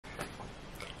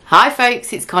Hi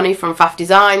folks, it's Connie from Faff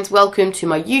Designs. Welcome to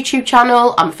my YouTube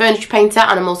channel. I'm a furniture painter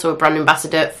and I'm also a brand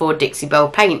ambassador for Dixie Belle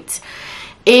Paint.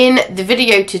 In the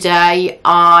video today,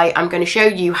 I am going to show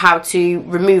you how to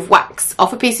remove wax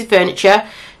off a piece of furniture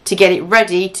to get it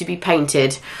ready to be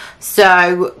painted.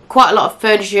 So quite a lot of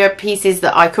furniture pieces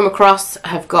that I come across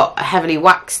have got a heavily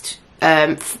waxed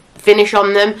finish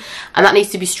on them, and that needs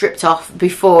to be stripped off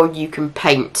before you can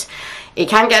paint. It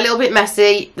can get a little bit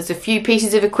messy. There's a few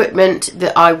pieces of equipment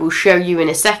that I will show you in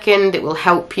a second that will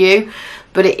help you,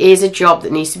 but it is a job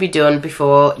that needs to be done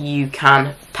before you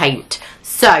can paint.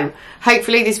 So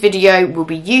hopefully this video will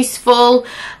be useful,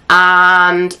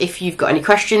 and if you've got any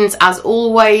questions, as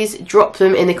always, drop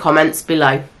them in the comments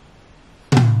below.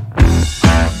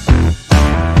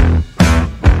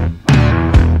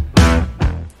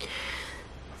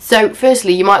 So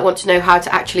firstly, you might want to know how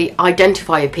to actually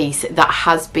identify a piece that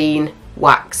has been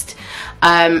waxed,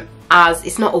 as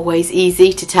it's not always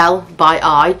easy to tell by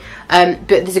eye, but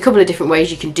there's a couple of different ways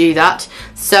you can do that.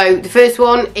 So the first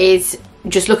one is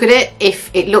just look at it. If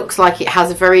it looks like it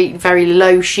has a very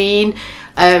low sheen,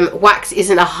 wax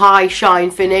isn't a high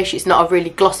shine finish, it's not a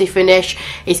really glossy finish,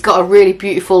 it's got a really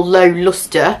beautiful low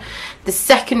luster. The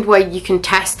second way you can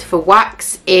test for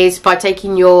wax is by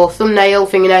taking your thumbnail,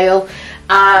 fingernail,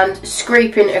 and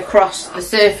scraping across the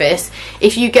surface.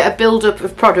 If you get a build-up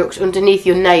of product underneath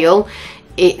your nail,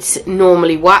 it's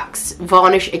normally wax.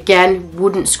 Varnish, again,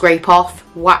 wouldn't scrape off.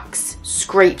 Wax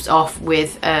scrapes off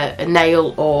with a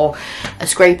nail or a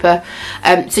scraper.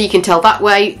 So you can tell that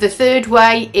way. The third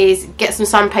way is get some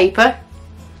sandpaper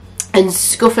and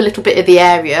scuff a little bit of the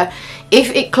area.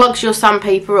 If it clogs your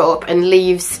sandpaper up and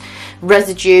leaves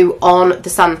residue on the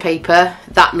sandpaper,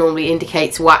 that normally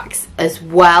indicates wax as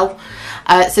well.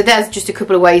 So there's just a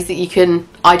couple of ways that you can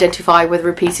identify whether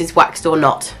a piece is waxed or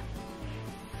not.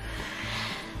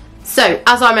 So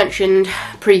as I mentioned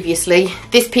previously,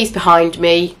 this piece behind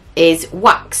me is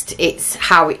waxed. It's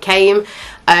how it came.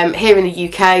 Here in the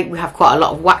UK we have quite a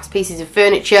lot of waxed pieces of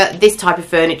furniture. This type of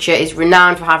furniture is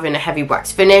renowned for having a heavy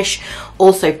wax finish.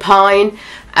 Also pine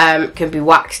can be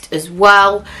waxed as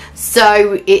well.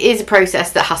 So it is a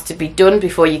process that has to be done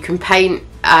before you can paint.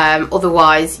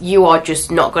 Otherwise you are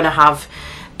just not going to have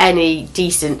any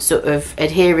decent sort of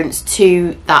adherence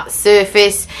to that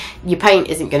surface. Your paint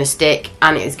isn't going to stick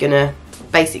and it is going to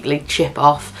basically chip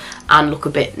off and look a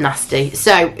bit nasty.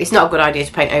 So it's not a good idea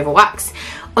to paint over wax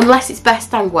unless it's best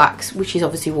stand wax, which is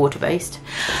obviously water based.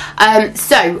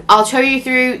 So I'll talk you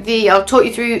through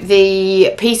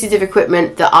the pieces of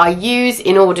equipment that I use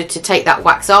in order to take that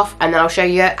wax off, and then I'll show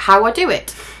you how I do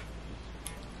it.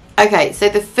 Okay, so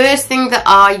the first thing that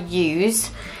I use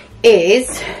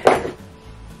is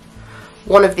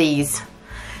one of these.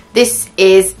 This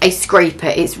is a scraper.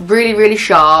 It's really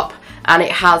sharp and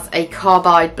it has a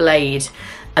carbide blade,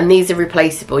 and these are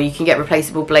replaceable. You can get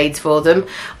replaceable blades for them.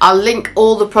 I'll link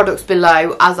all the products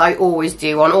below, as I always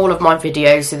do on all of my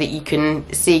videos, so that you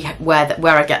can see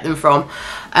where I get them from.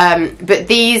 But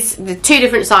the two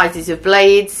different sizes of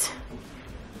blades.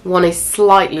 One is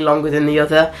slightly longer than the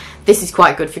other. This is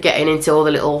quite good for getting into all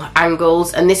the little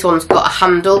angles, and this one's got a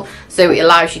handle, so it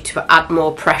allows you to add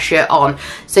more pressure on.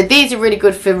 So these are really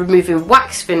good for removing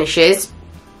wax finishes,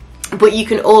 but you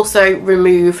can also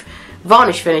remove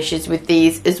varnish finishes with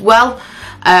these as well.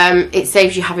 It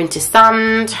saves you having to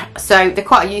sand, so they're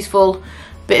quite a useful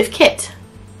bit of kit.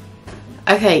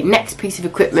 Okay, next piece of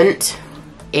equipment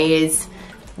is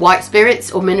white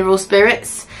spirits or mineral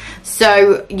spirits.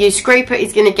 So your scraper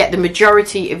is going to get the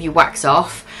majority of your wax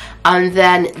off, and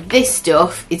then this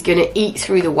stuff is going to eat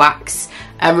through the wax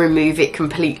and remove it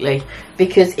completely.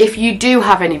 Because if you do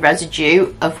have any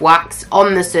residue of wax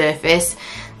on the surface,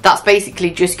 that's basically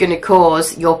just going to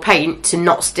cause your paint to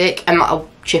not stick, and that'll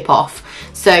chip off.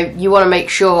 So you want to make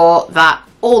sure that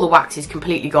all the wax is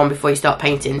completely gone before you start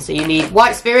painting. So you need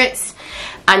white spirits,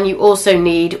 and you also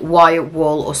need wire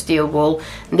wool or steel wool.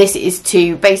 And this is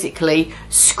to basically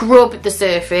scrub the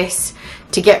surface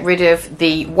to get rid of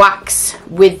the wax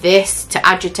with this, to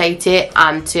agitate it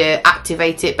and to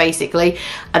activate it basically,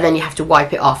 and then you have to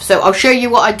wipe it off. So I'll show you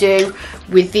what I do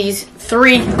with these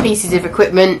three pieces of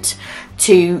equipment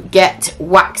to get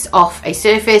wax off a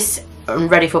surface and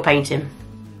ready for painting.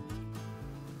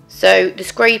 So the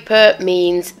scraper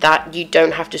means that you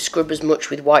don't have to scrub as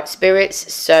much with white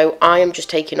spirits, so I am just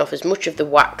taking off as much of the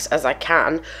wax as I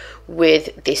can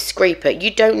with this scraper.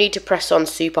 You don't need to press on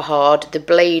super hard. The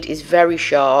blade is very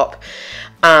sharp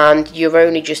and you're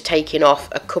only just taking off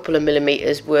a couple of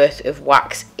millimeters worth of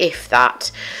wax, if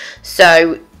that.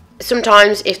 So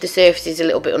Sometimes if the surface is a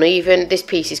little bit uneven, this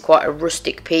piece is quite a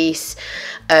rustic piece.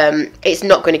 It's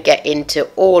not going to get into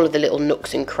all of the little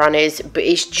nooks and crannies, but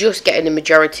it's just getting the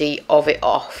majority of it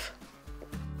off.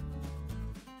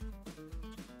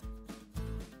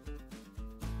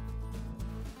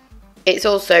 It's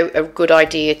also a good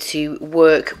idea to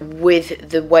work with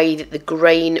the way that the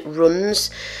grain runs.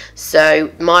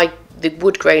 So the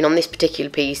wood grain on this particular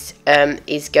piece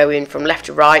is going from left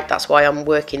to right. That's why I'm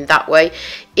working that way.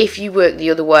 If you work the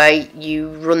other way, you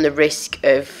run the risk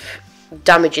of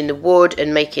damaging the wood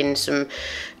and making some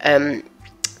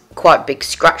quite big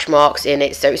scratch marks in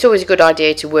it. So it's always a good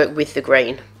idea to work with the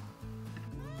grain.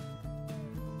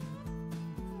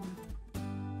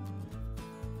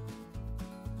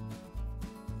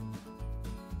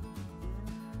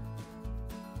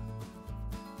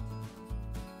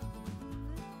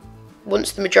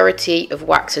 Once the majority of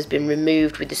wax has been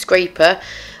removed with the scraper,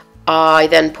 I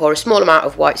then pour a small amount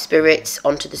of white spirits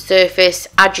onto the surface,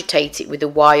 agitate it with a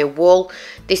wire wool.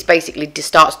 This basically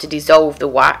starts to dissolve the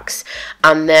wax,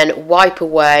 and then wipe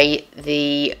away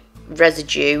the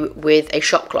residue with a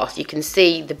shop cloth. You can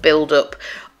see the build up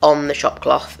on the shop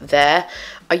cloth there.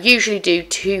 I usually do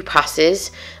 2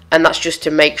 passes, and that's just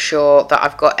to make sure that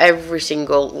I've got every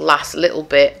single last little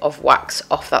bit of wax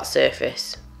off that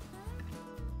surface.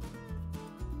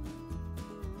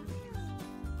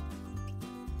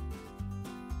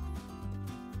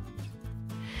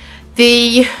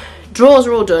 The drawers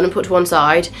are all done and put to one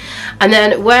side, and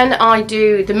then when I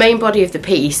do the main body of the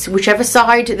piece, whichever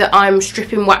side that I'm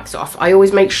stripping wax off, I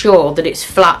always make sure that it's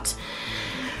flat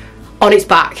on its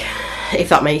back, if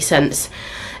that makes sense.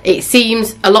 It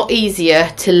seems a lot easier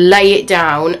to lay it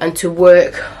down and to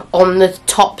work on the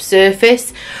top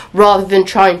surface rather than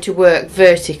trying to work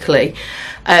vertically,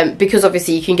 because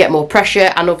obviously you can get more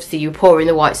pressure, and obviously you're pouring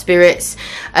the white spirits,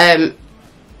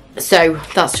 so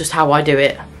that's just how I do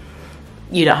it.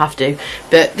 You don't have to,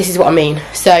 but this is what I mean.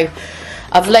 So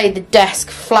I've laid the desk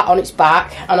flat on its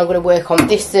back, and I'm going to work on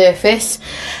this surface,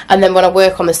 and then when I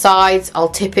work on the sides I'll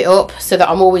tip it up so that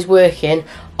I'm always working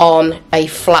on a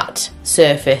flat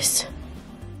surface.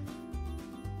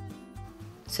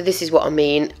 So this is what I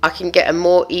mean. I can get a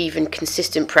more even,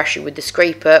 consistent pressure with the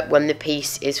scraper when the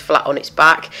piece is flat on its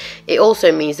back. It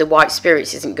also means the white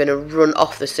spirits isn't going to run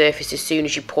off the surface as soon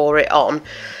as you pour it on.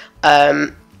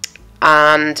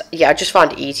 And yeah, I just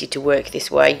find it easier to work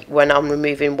this way when I'm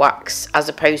removing wax as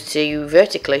opposed to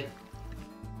vertically.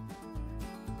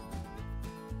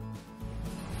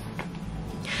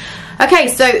 Okay,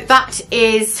 so that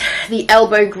is the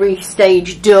elbow grease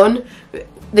stage done.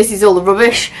 This is all the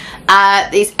rubbish.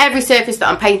 Every surface that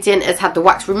I'm painting has had the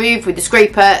wax removed with the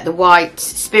scraper, the white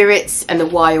spirits and the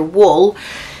wire wool.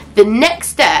 The next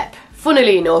step,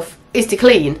 funnily enough, is to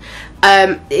clean.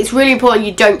 It's really important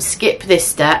you don't skip this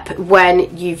step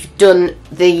when you've done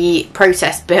the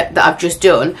process bit that I've just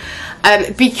done,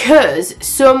 because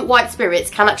some white spirits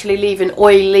can actually leave an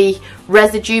oily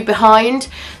residue behind.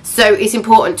 So it's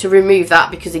important to remove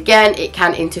that, because again it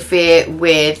can interfere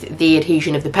with the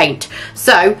adhesion of the paint.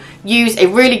 So use a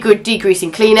really good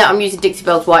degreasing cleaner. I'm using Dixie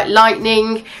Belle's White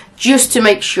Lightning just to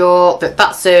make sure that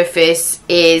that surface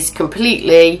is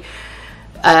completely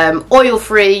oil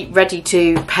free, ready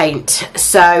to paint.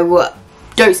 So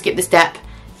don't skip the step,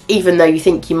 even though you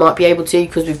think you might be able to,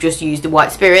 because we've just used the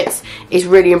white spirits. It's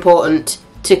really important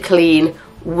to clean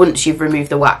once you've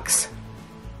removed the wax.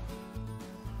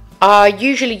 I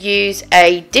usually use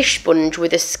a dish sponge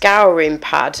with a scouring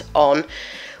pad on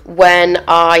when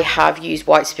I have used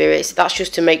white spirits. That's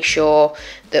just to make sure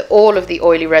that all of the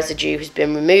oily residue has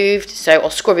been removed. So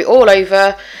I'll scrub it all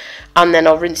over, and then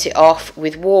I'll rinse it off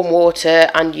with warm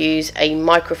water and use a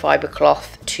microfiber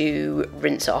cloth to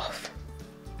rinse off.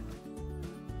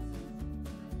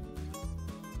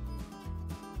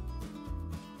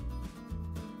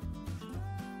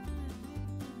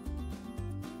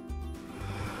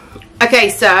 Okay,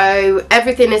 so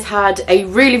everything has had a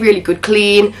really good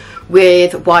clean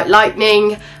with White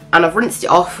Lightning, and I've rinsed it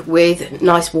off with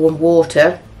nice warm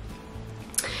water.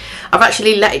 I've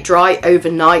actually let it dry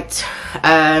overnight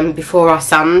before I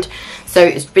sand, so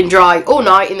it's been dry all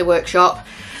night in the workshop,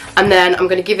 and then I'm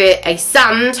going to give it a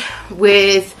sand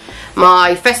with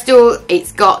my Festool.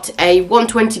 It's got a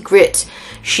 120 grit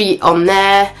sheet on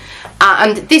there,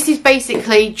 and this is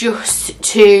basically just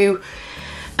to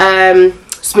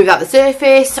smooth out the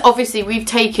surface. Obviously we've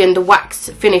taken the wax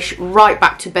finish right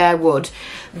back to bare wood,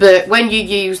 but when you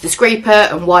use the scraper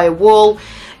and wire wool,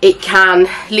 it can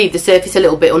leave the surface a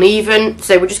little bit uneven.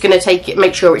 So we're just going to take it,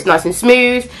 make sure it's nice and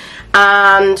smooth,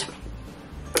 and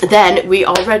then we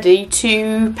are ready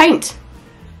to paint.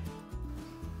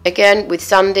 Again, with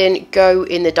sanding, go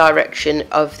in the direction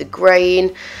of the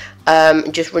grain.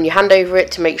 Just run your hand over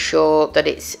it to make sure that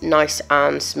it's nice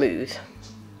and smooth.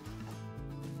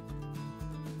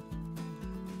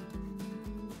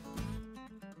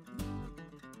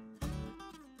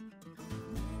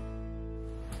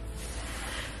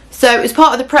 So as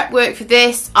part of the prep work for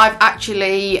this, I've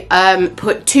actually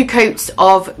put 2 coats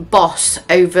of Boss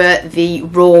over the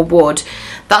raw wood.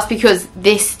 That's because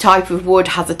this type of wood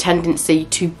has a tendency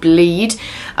to bleed,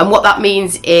 and what that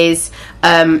means is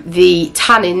the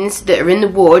tannins that are in the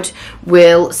wood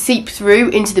will seep through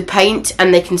into the paint,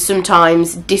 and they can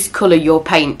sometimes discolour your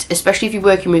paint, especially if you're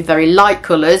working with very light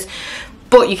colours,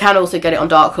 but you can also get it on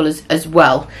dark colours as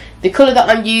well. The colour that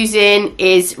I'm using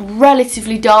is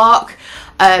relatively dark,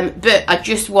 but I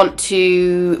just want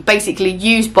to basically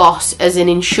use Boss as an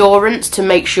insurance to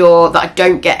make sure that I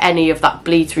don't get any of that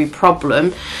bleed through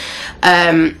problem.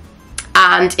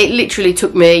 And it literally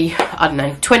took me, I don't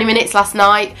know, 20 minutes last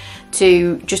night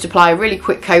to just apply a really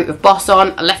quick coat of Boss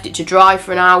on. I left it to dry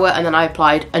for an hour, and then I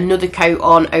applied another coat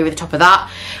on over the top of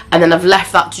that, and then I've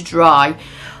left that to dry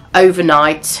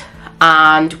overnight,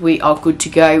 and we are good to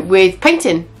go with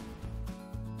painting.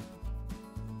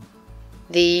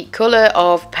 The colour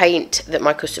of paint that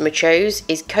my customer chose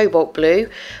is Cobalt Blue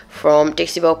from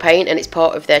Dixie Belle Paint, and it's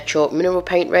part of their chalk mineral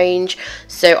paint range.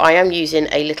 So I am using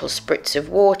a little spritz of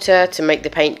water to make the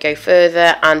paint go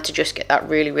further and to just get that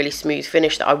really smooth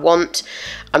finish that I want.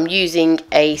 I'm using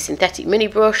a synthetic mini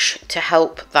brush to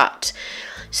help that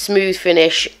smooth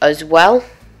finish as well.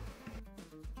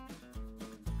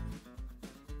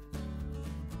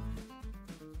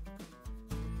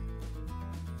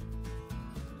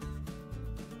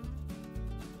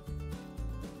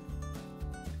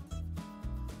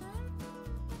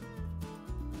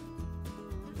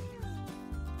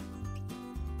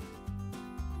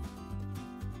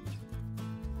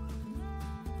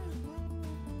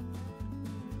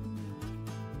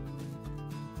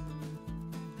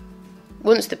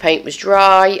 Once the paint was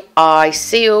dry, I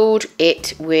sealed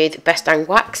it with Best Dang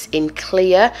Wax in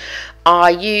clear. I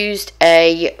used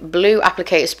a blue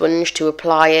applicator sponge to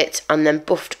apply it, and then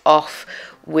buffed off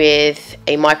with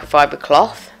a microfiber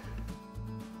cloth.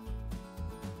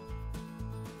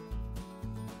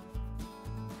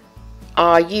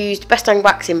 I used Best Dang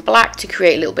Wax in black to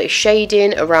create a little bit of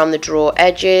shading around the drawer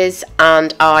edges,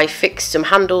 and I fixed some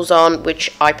handles on,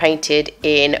 which I painted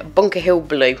in Bunker Hill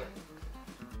Blue.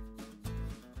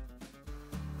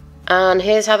 And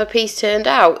here's how the piece turned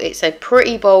out. It's a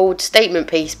pretty bold statement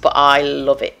piece, but I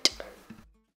love it.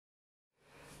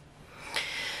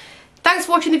 Thanks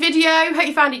for watching the video. Hope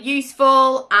you found it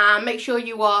useful, and make sure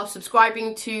you are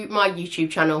subscribing to my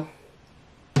YouTube channel.